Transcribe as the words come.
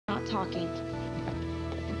talking.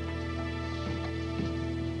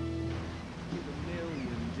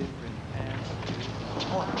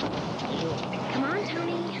 Come on,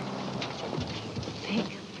 Tony.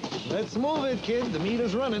 Thanks. Let's move it, kid. The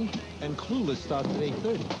meter's running. And Clueless starts at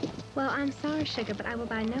 8:30. Well, I'm sorry, Sugar, but I will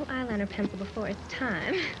buy no eyeliner pencil before it's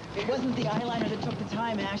time. It wasn't the eyeliner that took the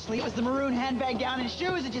time, Ashley. It was the maroon handbag, gown, and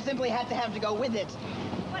shoes that you simply had to have to go with it.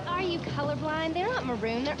 What are you, colorblind? They're not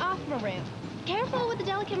maroon, they're off maroon. Careful with the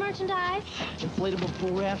delicate merchandise. Inflatable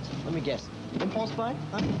pool raft? Let me guess. Impulse buy?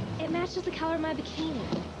 Huh? It matches the color of my bikini.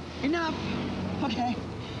 Enough. Okay.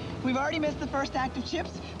 We've already missed the first act of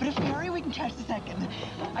Chips, but if we hurry, we can catch the second.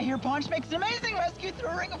 I hear Paunch makes an amazing rescue through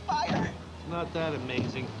a ring of fire. Not that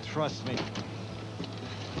amazing. Trust me.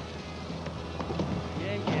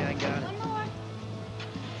 Yeah, I got it. One more.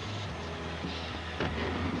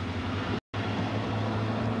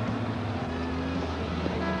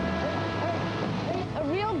 A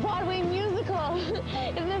real Broadway musical.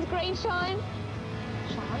 Isn't this great, Sean?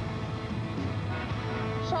 Sean?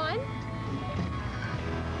 Sean?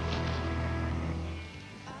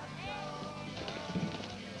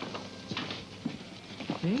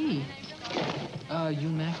 Hey, you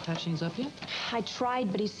and Max patch things up yet? I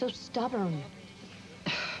tried, but he's so stubborn.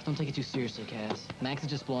 Don't take it too seriously, Cass. Max is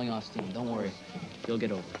just blowing off steam. Don't worry. You'll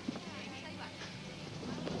get over it.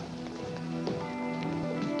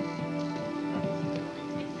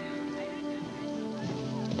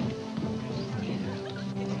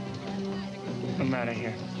 I'm out of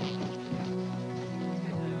here.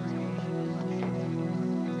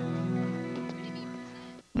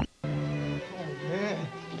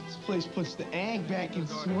 This place puts the egg back in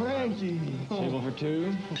swanky. Table for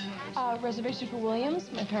two. Reservation for Williams.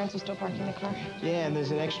 My parents are still parking the car. Yeah, and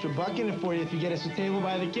there's an extra buck in it for you if you get us a table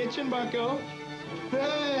by the kitchen, bucko.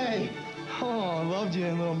 Hey! Oh, I loved you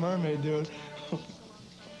in Little Mermaid, dude.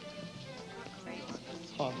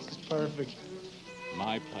 Oh, this is perfect.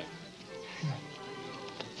 My pipe.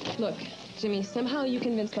 Look, Jimmy, somehow you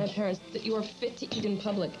convinced my parents that you are fit to eat in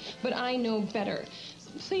public, but I know better.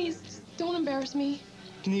 Please, don't embarrass me.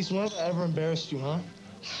 Denise, when have I ever embarrassed you, huh?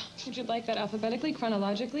 Would you like that alphabetically,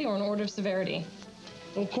 chronologically, or in order of severity?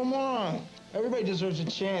 Oh, come on. Everybody deserves a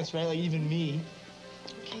chance, right? Like, even me.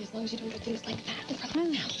 Okay, as long as you don't do things like that in front of my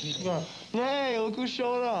mouth. Yeah. Hey, look who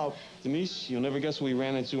showed up. Denise, you'll never guess who we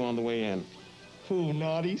ran into on the way in. Who,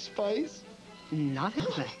 Naughty Spice? Not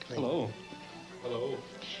exactly. Hello. Hello.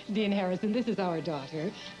 Dean Harrison, this is our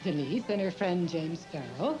daughter, Denise, and her friend James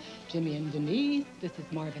Farrell. Jimmy and Denise, this is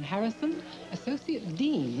Marvin Harrison, Associate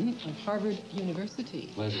Dean of Harvard University.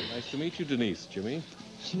 Pleasure. Nice to meet you, Denise. Jimmy?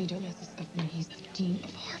 Jimmy, don't mess this up when he's the dean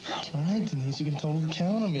of Harvard. All right, Denise, you can totally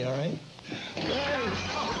count on me, all right?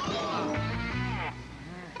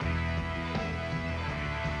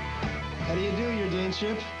 How do you do, your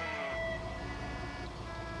deanship?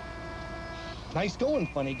 Nice going,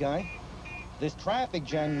 funny guy. This traffic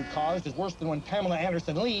jam you caused is worse than when Pamela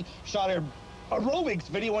Anderson Lee shot her aerobics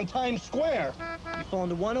video in Times Square. You fall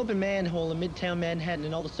into one open manhole in Midtown Manhattan,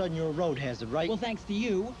 and all of a sudden you're a road hazard, right? Well, thanks to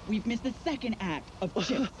you, we've missed the second act of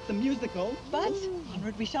Chips, the musical. But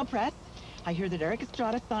onward we shall press. I hear that Eric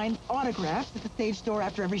Estrada signs autographs at the stage door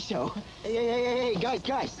after every show. Hey,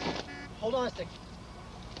 guys. Hold on a sec.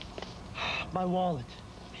 My wallet.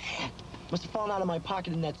 Must have fallen out of my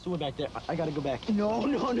pocket in that sewer back there. I gotta go back. No.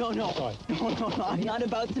 Sorry. No. I'm not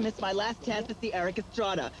about to miss my last chance to see Eric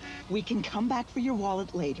Estrada. We can come back for your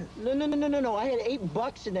wallet later. No. I had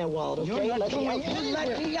 $8 in that wallet, okay? You're not Let me going out. to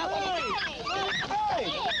let me out. Hey!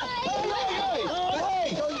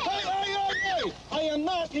 I am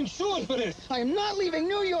not insured for this. I am not leaving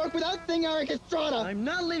New York without seeing Eric Estrada. I'm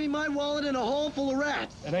not leaving my wallet in a hole full of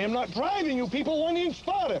rats. And I am not driving you people 1 inch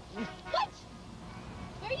farther. What?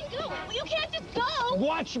 Where are you going? Well, you can't just go.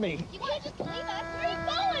 Watch me. You can't just leave us. Where are you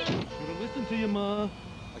going? Should have listened to you, Ma.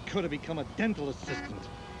 I could have become a dental assistant.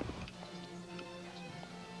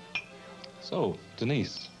 So,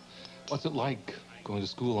 Denise, what's it like going to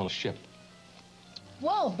school on a ship?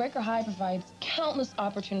 Well, Breaker High provides countless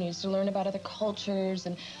opportunities to learn about other cultures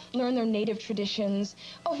and learn their native traditions.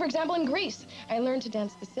 Oh, for example, in Greece, I learned to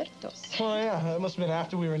dance the sirtos. Oh, yeah, that must have been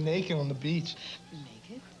after we were naked on the beach.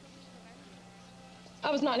 Naked? I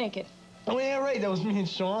was not naked. Oh, yeah, right, that was me and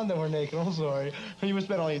Sean that were naked. I'm sorry. You must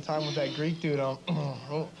spend all your time with that Greek dude.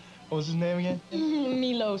 What was his name again?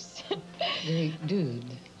 Milos. Great dude.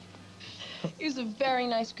 He was a very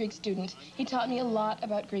nice Greek student. He taught me a lot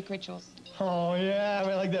about Greek rituals. Oh, yeah, I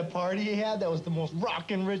mean, like that party he had, that was the most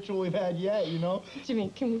rockin' ritual we've had yet, you know?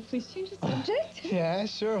 Jimmy, can we please change the subject? Yeah,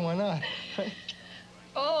 sure, why not?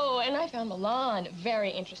 Oh, and I found Milan very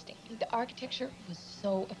interesting. The architecture was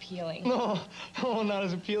so appealing. No, oh, not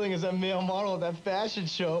as appealing as that male model at that fashion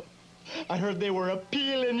show. I heard they were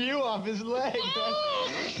peeling you off his leg.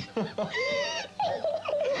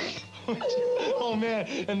 Oh, man.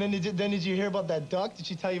 And then did you hear about that duck? Did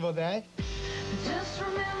she tell you about that? Just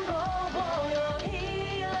remember what you're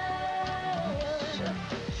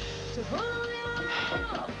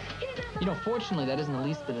You know, fortunately, that isn't the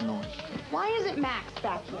least bit annoying. Why isn't Max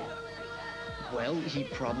back yet? Well, he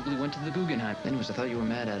probably went to the Guggenheim. Anyways, I thought you were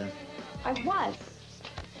mad at him. I was.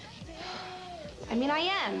 I mean, I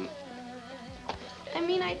am.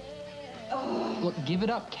 Oh. Look, give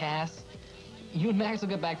it up, Cass. You and Max will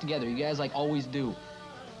get back together. You guys, like, always do.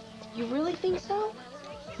 You really think so?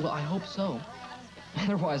 Well, I hope so.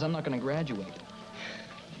 Otherwise, I'm not going to graduate.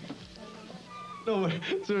 No,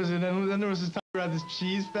 seriously, then there was this time we were at this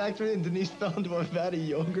cheese factory and Denise fell into a vat of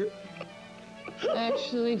yogurt.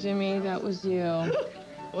 Actually, Jimmy, that was you.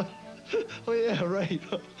 What? Oh, yeah, right.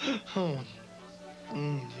 Oh.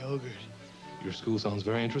 Yogurt. Your school sounds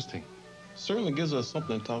very interesting. Certainly gives us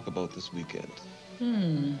something to talk about this weekend.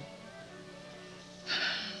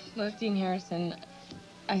 Look, Dean Harrison,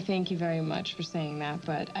 I thank you very much for saying that,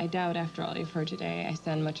 but I doubt after all you've heard today, I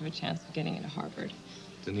stand much of a chance of getting into Harvard.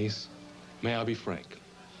 Denise, may I be frank?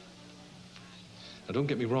 Now, don't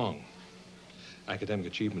get me wrong. Academic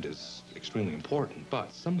achievement is extremely important,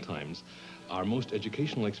 but sometimes our most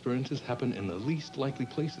educational experiences happen in the least likely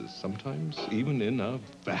places, sometimes even in a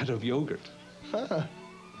vat of yogurt. Huh.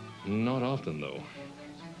 Not often, though.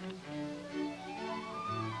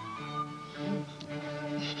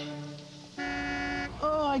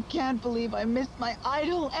 Oh, I can't believe I missed my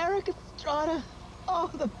idol, Eric Estrada.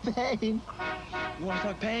 Oh, the pain. You want to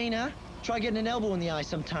talk pain, huh? Try getting an elbow in the eye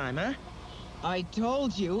sometime, huh? I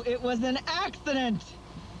told you it was an accident.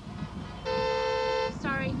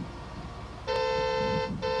 Sorry.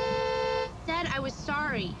 Said I was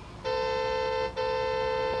sorry.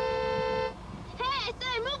 Hey, I said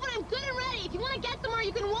I move when I'm good and ready. If you want to get somewhere,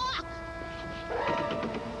 you can walk.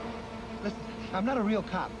 Listen, I'm not a real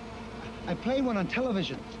cop. I play one on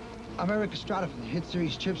television. I'm Eric Estrada from the hit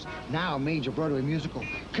series Chips, now a major Broadway musical.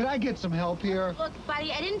 Could I get some help here? Look,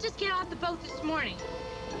 buddy, I didn't just get off the boat this morning.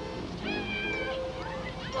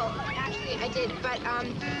 Well, actually, I did, but,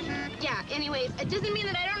 yeah, anyways, it doesn't mean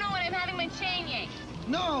that I don't know when I'm having my chain yanked.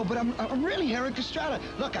 No, but I'm really Eric Estrada.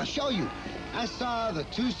 Look, I'll show you. I saw the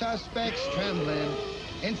two suspects trembling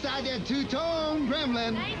inside their two-tone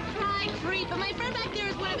gremlin. Nice try, creep, but my friend back there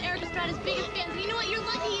is one of Eric Estrada's biggest fans, and you know what? You're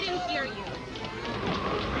lucky he didn't hear you.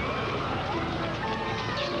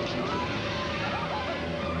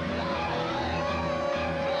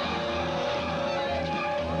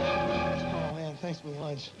 Thanks for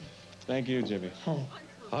lunch. Thank you, Jimmy. Oh.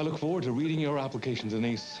 I look forward to reading your application,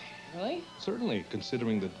 Denise. Really? Certainly,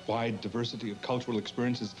 considering the wide diversity of cultural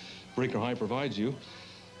experiences Breaker High provides you,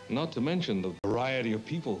 not to mention the variety of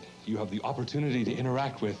people you have the opportunity to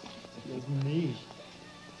interact with. It's me.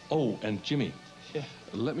 Oh, and Jimmy. Yeah.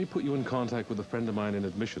 Let me put you in contact with a friend of mine in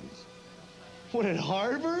admissions. What, at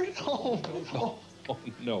Harvard? Oh,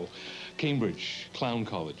 no. Cambridge, Clown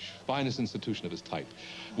College, finest institution of its type.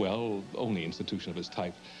 Well, only institution of its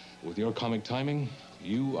type. With your comic timing,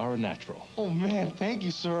 you are a natural. Oh, man, thank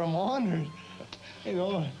you, sir. I'm honored. Hey,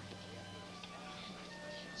 hold on.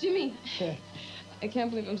 Jimmy, I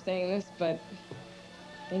can't believe I'm saying this, but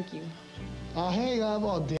thank you. Hey, I'm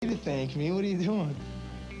all day to thank me. What are you doing?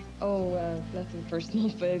 Oh, nothing personal,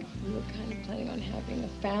 but we were kind of planning on having a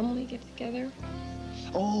family get-together.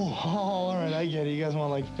 Oh, all right, I get it. You guys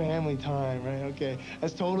want, like, family time, right? Okay,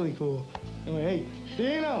 that's totally cool. Anyway, hey,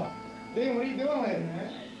 Dino! Dino, what are you doing later,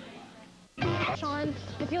 man? Sean,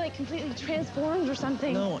 I feel like completely transformed or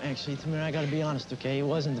something. No, actually, Tamira, I gotta be honest, okay? It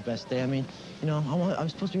wasn't the best day. I mean, you know, I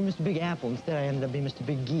was supposed to be Mr. Big Apple. Instead, I ended up being Mr.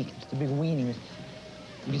 Big Geek, Mr. Big Weenie.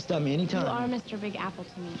 You can stop me anytime. You are Mr. Big Apple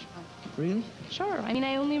to me, Sean. Really? Sure. I mean,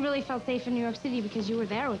 I only really felt safe in New York City because you were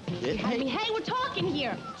there with me. You had me. Hey, we're talking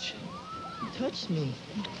here. You touched me.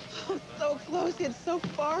 Oh, so close, yet so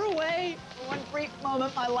far away. For one brief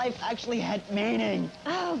moment, my life actually had meaning.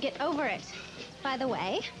 Oh, get over it. By the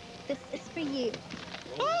way, this is for you.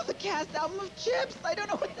 Oh, the cast album of Chips. I don't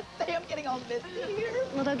know what to say. I'm getting all misty here.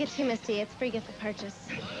 Well, don't get too misty. It's free gift of purchase.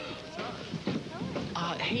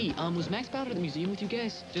 Hey, was Max Bowder at the museum with you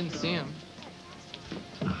guys? Didn't see him.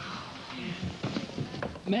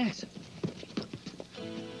 Max.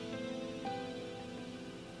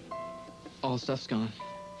 All the stuff's gone.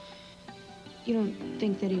 You don't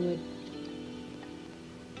think that he would?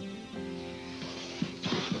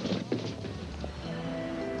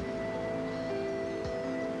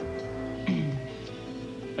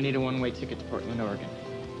 I need a one-way ticket to Portland, Oregon.